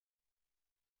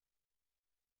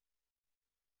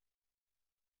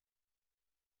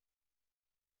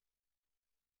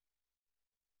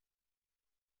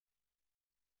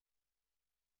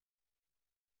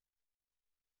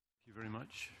Thank you very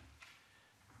much.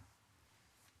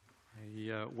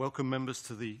 I welcome members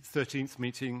to the 13th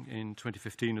meeting in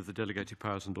 2015 of the Delegated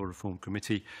Powers and Law Reform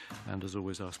Committee, and as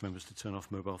always ask members to turn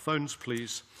off mobile phones,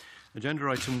 please. Agenda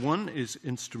item 1 is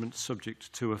instruments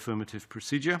subject to affirmative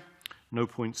procedure. No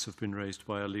points have been raised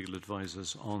by our legal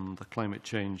advisers on the Climate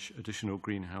Change Additional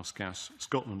Greenhouse Gas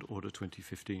Scotland Order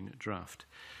 2015 draft.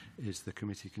 Is the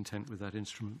committee content with that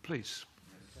instrument, please?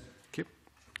 Yes, thank you.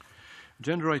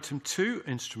 Agenda item 2,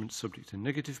 instruments subject to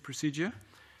negative procedure.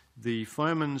 The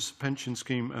Firemen's Pension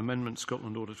Scheme Amendment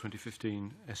Scotland Order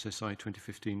 2015 SSI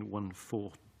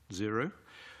 2015-140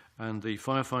 and the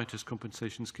Firefighters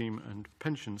Compensation Scheme and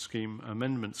Pension Scheme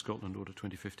Amendment Scotland Order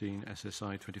 2015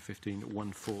 SSI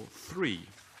 2015-143.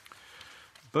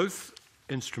 Both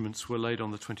instruments were laid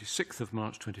on the 26th of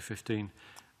March 2015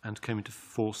 and came into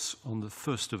force on the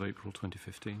 1st of April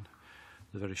 2015.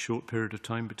 The very short period of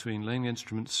time between laying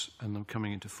instruments and them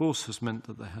coming into force has meant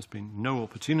that there has been no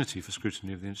opportunity for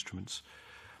scrutiny of the instruments.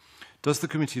 Does the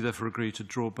committee therefore agree to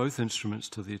draw both instruments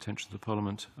to the attention of the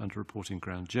Parliament under reporting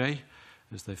ground J,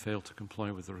 as they fail to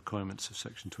comply with the requirements of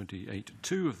section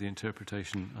 28.2 of the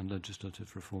Interpretation and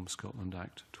Legislative Reform Scotland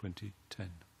Act 2010?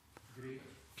 Agreed.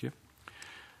 Thank you.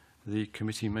 The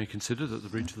committee may consider that the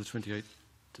breach of the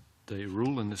 28-day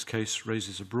rule in this case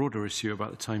raises a broader issue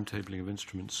about the timetabling of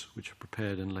instruments which are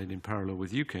prepared and laid in parallel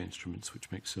with UK instruments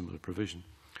which make similar provision.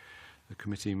 The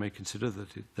committee may consider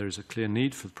that there is a clear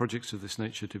need for projects of this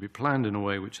nature to be planned in a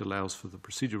way which allows for the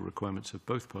procedural requirements of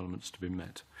both parliaments to be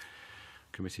met.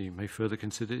 The committee may further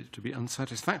consider it to be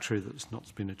unsatisfactory that it's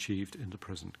not been achieved in the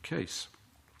present case.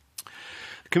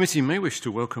 The committee may wish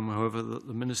to welcome, however, that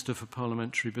the Minister for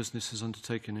Parliamentary Business has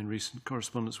undertaken in recent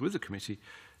correspondence with the committee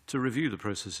to review the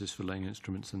processes for laying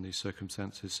instruments in these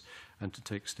circumstances and to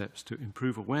take steps to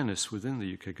improve awareness within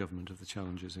the UK government of the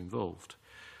challenges involved.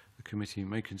 The committee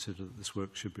may consider that this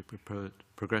work should be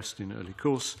progressed in early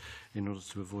course in order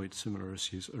to avoid similar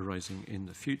issues arising in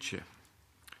the future.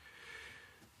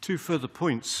 2 further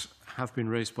points have been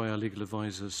raised by our legal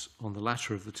advisers on the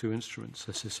latter of the 2 instruments,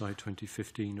 SSI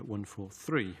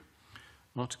 2015-143.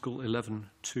 Article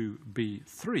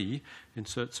 11.2b3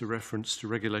 inserts a reference to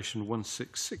Regulation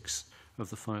 166 of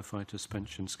the Firefighters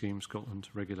Pension Scheme Scotland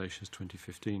Regulations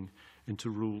 2015 into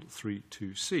Rule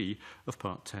 32C of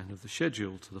Part 10 of the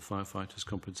Schedule to the Firefighters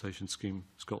Compensation Scheme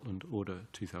Scotland Order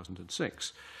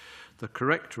 2006. The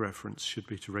correct reference should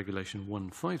be to Regulation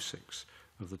 156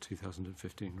 of the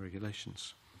 2015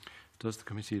 regulations. Does the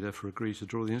committee therefore agree to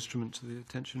draw the instrument to the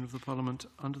attention of the Parliament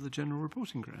under the general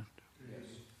reporting ground? Yes.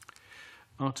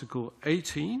 Article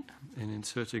 18, in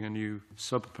inserting a new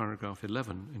sub-paragraph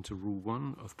 11 into Rule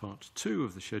 1 of Part 2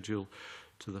 of the Schedule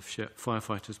to the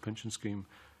Firefighters Pension Scheme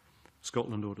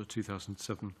Scotland Order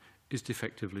 2007, is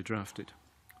defectively drafted.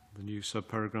 The new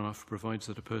sub-paragraph provides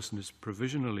that a person is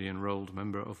provisionally enrolled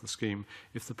member of the scheme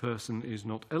if the person is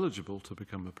not eligible to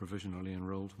become a provisionally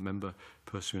enrolled member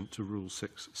pursuant to Rule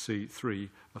 6C3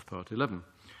 of Part 11.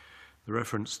 The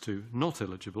reference to not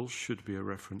eligible should be a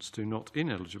reference to not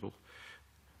ineligible.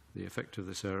 The effect of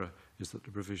this error is that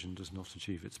the provision does not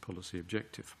achieve its policy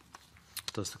objective.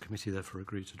 Does the committee therefore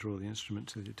agree to draw the instrument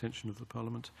to the attention of the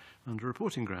Parliament under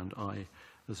reporting ground I,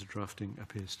 as the drafting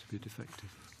appears to be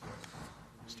defective?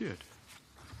 Stuart.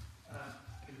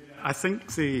 I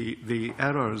think the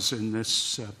errors in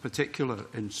this particular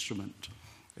instrument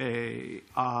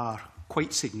are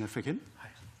quite significant,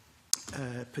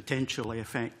 potentially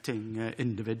affecting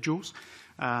individuals.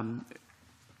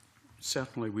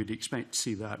 Certainly we'd expect to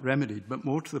see that remedied, but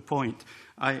more to the point,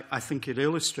 I think it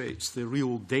illustrates the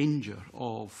real danger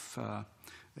of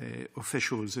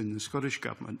officials in the Scottish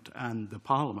Government and the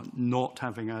Parliament not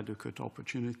having adequate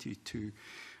opportunity to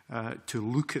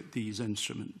look at these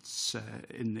instruments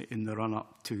in the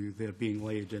run-up to their being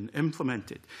laid and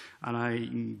implemented. And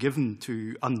I'm given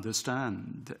to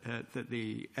understand that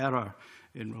the error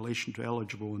in relation to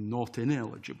eligible and not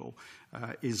ineligible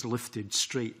is lifted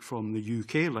straight from the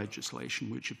UK legislation,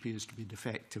 which appears to be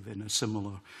defective in a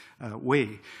similar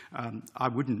way. I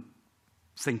wouldn't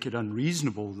think it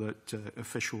unreasonable that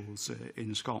officials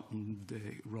in Scotland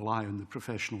rely on the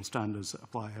professional standards that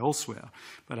apply elsewhere,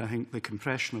 but I think the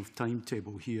compression of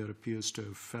timetable here appears to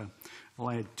have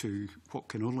led to what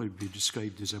can only be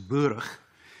described as a búrach.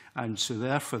 And so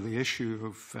therefore the issue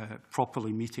of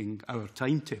properly meeting our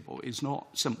timetable is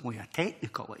not simply a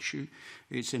technical issue,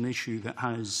 it's an issue that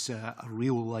has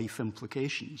real-life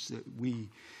implications that we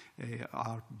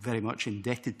are very much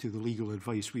indebted to the legal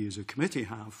advice we as a committee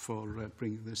have for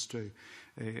bringing this to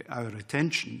our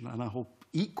attention. And I hope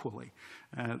equally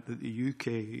that the UK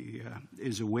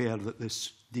is aware that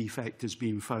this defect is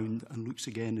being found and looks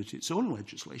again at its own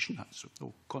legislation. That's of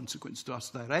no consequence to us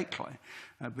directly,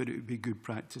 but it would be good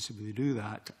practice if they do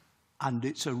that. And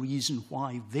it's a reason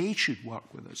why they should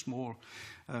work with us more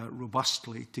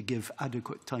robustly to give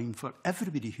adequate time for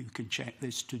everybody who can check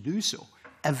this to do so.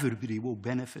 Everybody will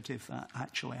benefit if that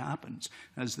actually happens,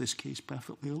 as this case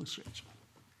perfectly illustrates.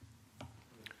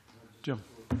 Jim.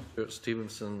 Stuart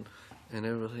Stevenson in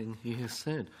everything he has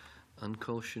said, and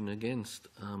caution against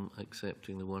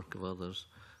accepting the work of others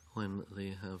when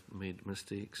they have made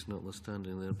mistakes,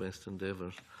 notwithstanding their best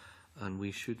endeavours. And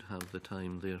we should have the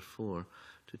time, therefore,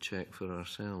 to check for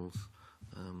ourselves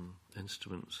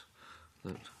instruments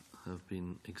that have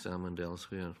been examined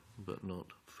elsewhere, but not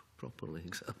properly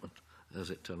examined, as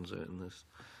it turns out in this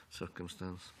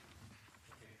circumstance.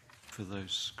 For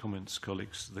those comments,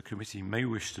 colleagues, the committee may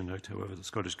wish to note, however, that the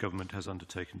Scottish Government has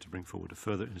undertaken to bring forward a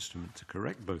further instrument to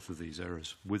correct both of these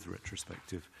errors with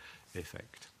retrospective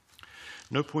effect.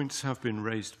 No points have been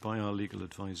raised by our legal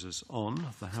advisers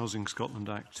on the Housing Scotland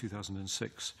Act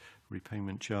 2006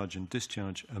 Repayment, Charge and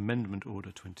Discharge Amendment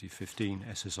Order 2015,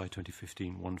 SSI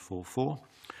 2015-144,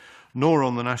 nor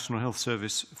on the National Health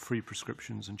Service Free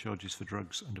Prescriptions and Charges for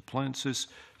Drugs and Appliances,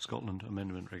 Scotland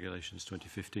Amendment Regulations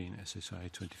 2015, SSI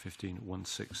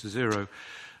 2015-160,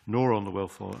 nor on the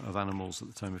Welfare of Animals at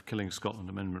the Time of Killing, Scotland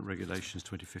Amendment Regulations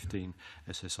 2015,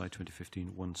 SSI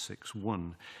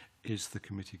 2015-161. Is the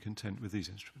committee content with these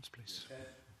instruments, please? Okay.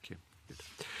 Thank you. Good.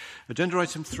 Agenda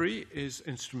item 3 is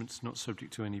instruments not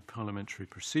subject to any parliamentary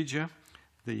procedure.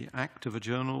 The Act of a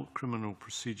Journal, Criminal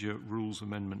Procedure Rules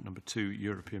Amendment Number 2,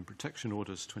 European Protection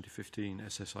Orders 2015,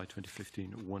 SSI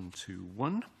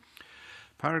 2015-121.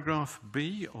 Paragraph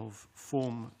B of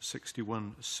Form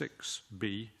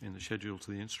 61.6b in the schedule to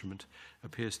the instrument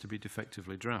appears to be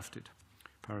defectively drafted.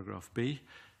 Paragraph B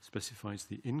specifies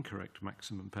the incorrect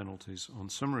maximum penalties on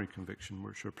summary conviction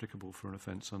which are applicable for an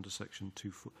offence under Section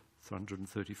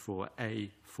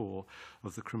 234A4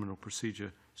 of the Criminal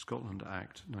Procedure Scotland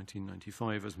Act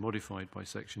 1995 as modified by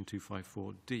Section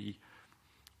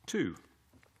 254D2.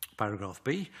 Paragraph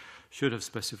B should have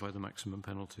specified the maximum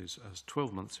penalties as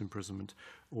 12 months imprisonment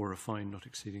or a fine not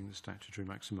exceeding the statutory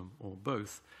maximum or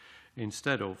both,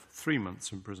 instead of 3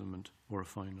 months imprisonment or a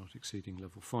fine not exceeding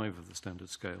level 5 of the standard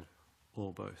scale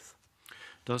or both.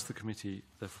 Does the committee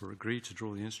therefore agree to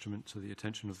draw the instrument to the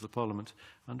attention of the Parliament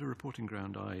under reporting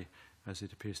ground I, as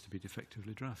it appears to be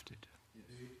defectively drafted? Yes.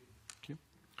 Thank you.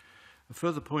 A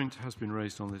further point has been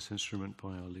raised on this instrument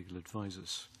by our legal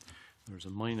advisers. There is a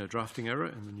minor drafting error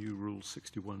in the new Rule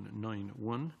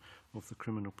 61.9.1 of the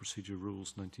Criminal Procedure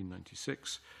Rules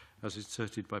 1996, as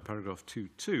inserted by paragraph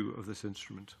 2.2 of this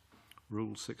instrument.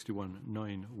 Rule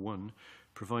 61.9.1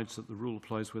 provides that the rule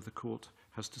applies where the court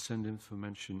has to send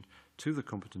information to the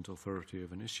competent authority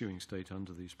of an issuing state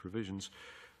under these provisions,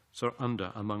 so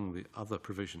among the other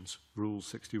provisions, Rule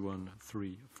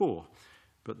 61.3.4,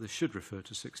 but this should refer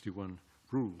to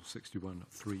Rule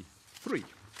 61.3.3.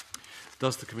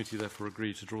 Does the committee therefore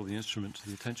agree to draw the instrument to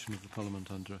the attention of the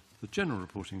Parliament under the general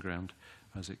reporting ground,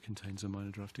 as it contains a minor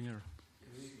drafting error?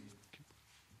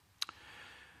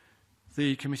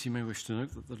 The committee may wish to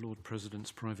note that the Lord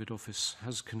President's private office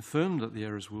has confirmed that the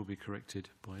errors will be corrected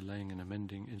by laying an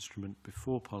amending instrument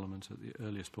before Parliament at the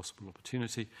earliest possible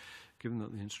opportunity. Given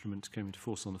that the instrument came into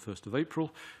force on the 1st of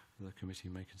April, the committee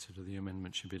may consider the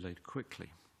amendment should be laid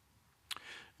quickly.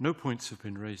 No points have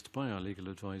been raised by our legal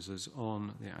advisers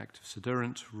on the Act of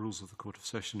Sederant, Rules of the Court of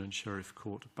Session and Sheriff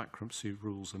Court Bankruptcy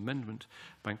Rules Amendment,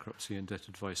 Bankruptcy and Debt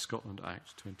Advice Scotland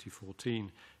Act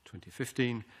 2014-2015,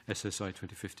 SSI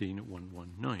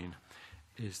 2015-119.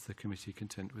 Is the committee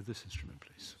content with this instrument,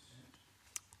 please?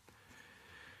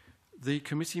 The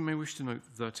committee may wish to note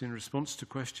that in response to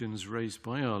questions raised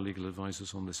by our legal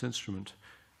advisers on this instrument,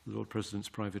 the Lord President's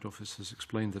private office has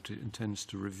explained that it intends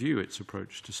to review its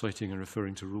approach to citing and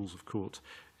referring to rules of court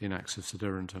in Acts of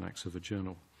Sederant and Acts of a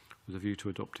Journal, with a view to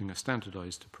adopting a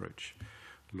standardised approach.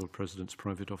 The Lord President's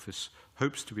private office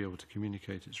hopes to be able to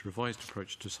communicate its revised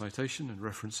approach to citation and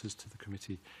references to the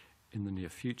committee in the near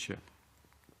future.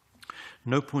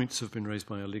 No points have been raised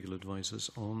by our legal advisers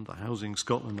on the Housing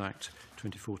Scotland Act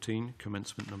 2014,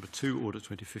 Commencement Number 2, Order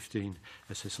 2015,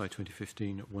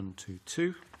 SSI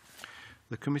 2015-122.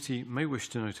 The committee may wish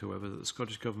to note, however, that the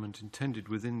Scottish Government intended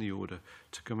within the order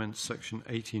to commence Section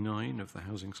 89 of the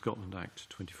Housing Scotland Act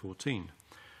 2014.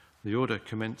 The order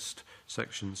commenced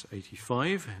Sections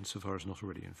 85, insofar as not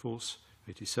already in force,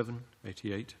 87,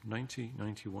 88, 90,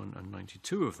 91 and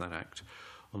 92 of that Act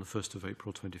on the 1st of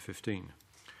April 2015.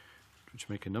 which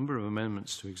make a number of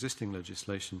amendments to existing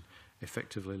legislation,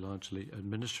 effectively largely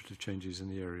administrative changes in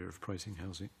the area of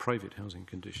private housing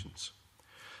conditions.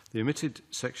 The omitted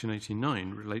Section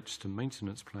 89 relates to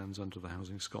maintenance plans under the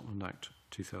Housing Scotland Act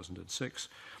 2006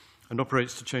 and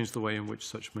operates to change the way in which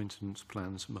such maintenance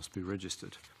plans must be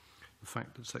registered. The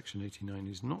fact that Section 89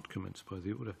 is not commenced by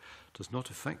the order does not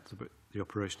affect the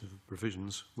operation of the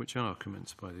provisions which are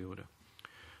commenced by the order.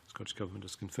 The Scottish Government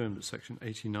has confirmed that Section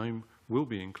 89 will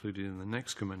be included in the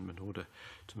next amendment order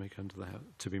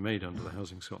to be made under the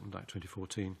Housing Scotland Act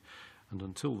 2014, and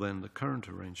until then the current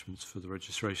arrangements for the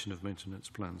registration of maintenance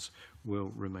plans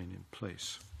will remain in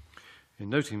place. In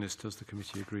noting this, does the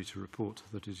committee agree to report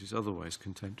that it is otherwise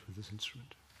content with this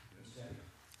instrument? Yes.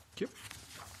 Thank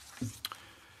you.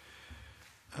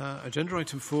 Agenda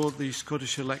item 4, the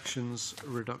Scottish Elections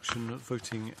Reduction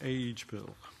Voting Age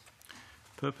Bill.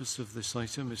 The purpose of this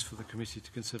item is for the committee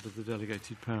to consider the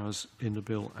delegated powers in the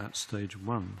bill at stage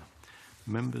 1.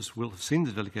 Members will have seen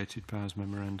the delegated powers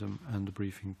memorandum and the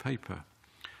briefing paper.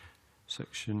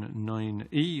 Section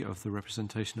 9E of the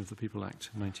Representation of the People Act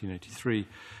 1983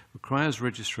 requires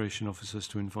registration officers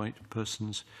to invite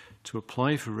persons to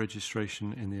apply for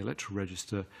registration in the electoral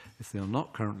register if they are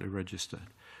not currently registered,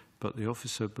 but the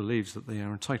officer believes that they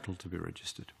are entitled to be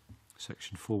registered.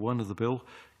 Section 4.1 of the bill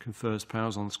confers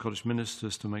powers on Scottish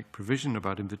ministers to make provision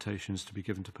about invitations to be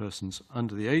given to persons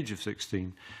under the age of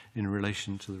 16 in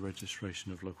relation to the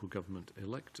registration of local government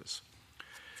electors.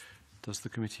 Does the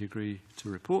committee agree to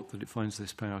report that it finds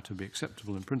this power to be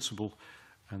acceptable in principle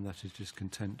and that it is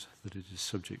content that it is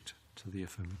subject to the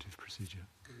affirmative procedure?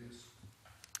 Yes.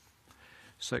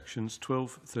 Sections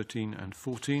 12, 13 and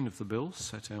 14 of the bill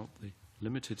set out the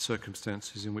limited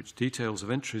circumstances in which details of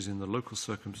entries in the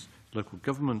local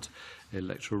government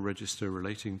electoral register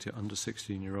relating to under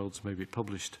 16-year-olds may be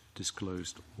published,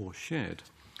 disclosed or shared.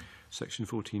 Section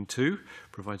 14.2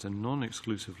 provides a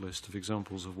non-exclusive list of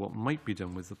examples of what might be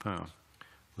done with the power.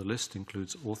 The list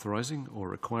includes authorising or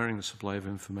requiring the supply of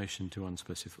information to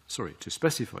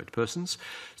specified persons,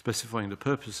 specifying the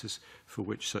purposes for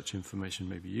which such information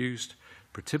may be used,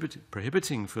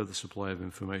 prohibiting further supply of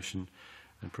information,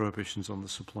 and prohibitions on the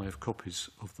supply of copies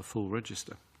of the full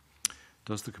register.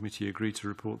 Does the committee agree to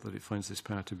report that it finds this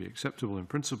power to be acceptable in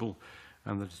principle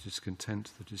and that it is content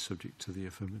that it is subject to the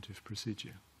affirmative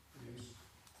procedure? Yes.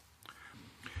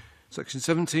 Section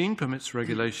 17 permits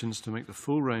regulations to make the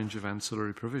full range of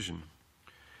ancillary provision: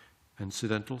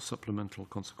 incidental, supplemental,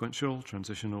 consequential,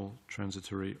 transitional,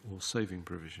 transitory or saving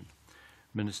provision.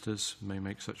 Ministers may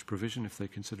make such provision if they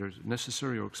consider it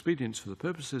necessary or expedient for the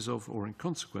purposes of, or in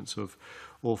consequence of,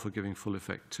 or for giving full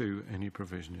effect to any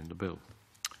provision in the bill.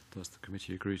 Does the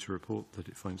committee agree to report that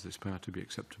it finds this power to be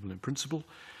acceptable in principle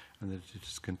and that it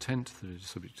is content that it is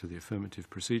subject to the affirmative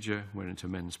procedure where it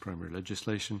amends primary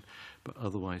legislation, but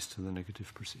otherwise to the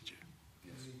negative procedure?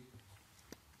 Yes.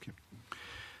 Okay.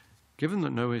 Given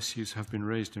that no issues have been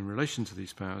raised in relation to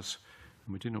these powers,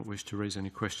 and we do not wish to raise any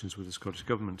questions with the Scottish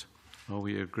Government, are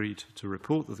we agreed to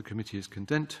report that the committee is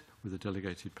content with the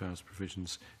delegated powers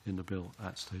provisions in the bill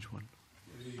at stage 1?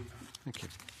 Thank you.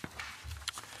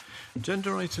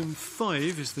 Agenda item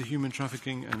 5 is the Human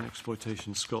Trafficking and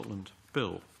Exploitation Scotland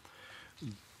Bill.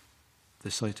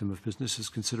 This item of business is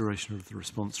consideration of the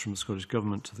response from the Scottish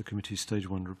Government to the committee's stage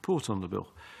 1 report on the bill.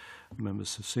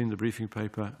 Members have seen the briefing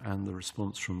paper and the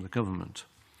response from the Government.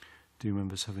 Do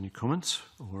members have any comments,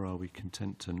 or are we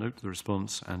content to note the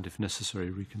response and, if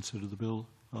necessary, reconsider the bill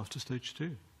after stage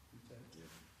 2?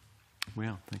 We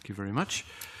are. Thank you very much.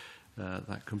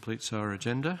 That completes our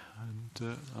agenda,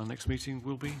 and our next meeting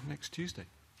will be next Tuesday.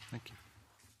 Thank you.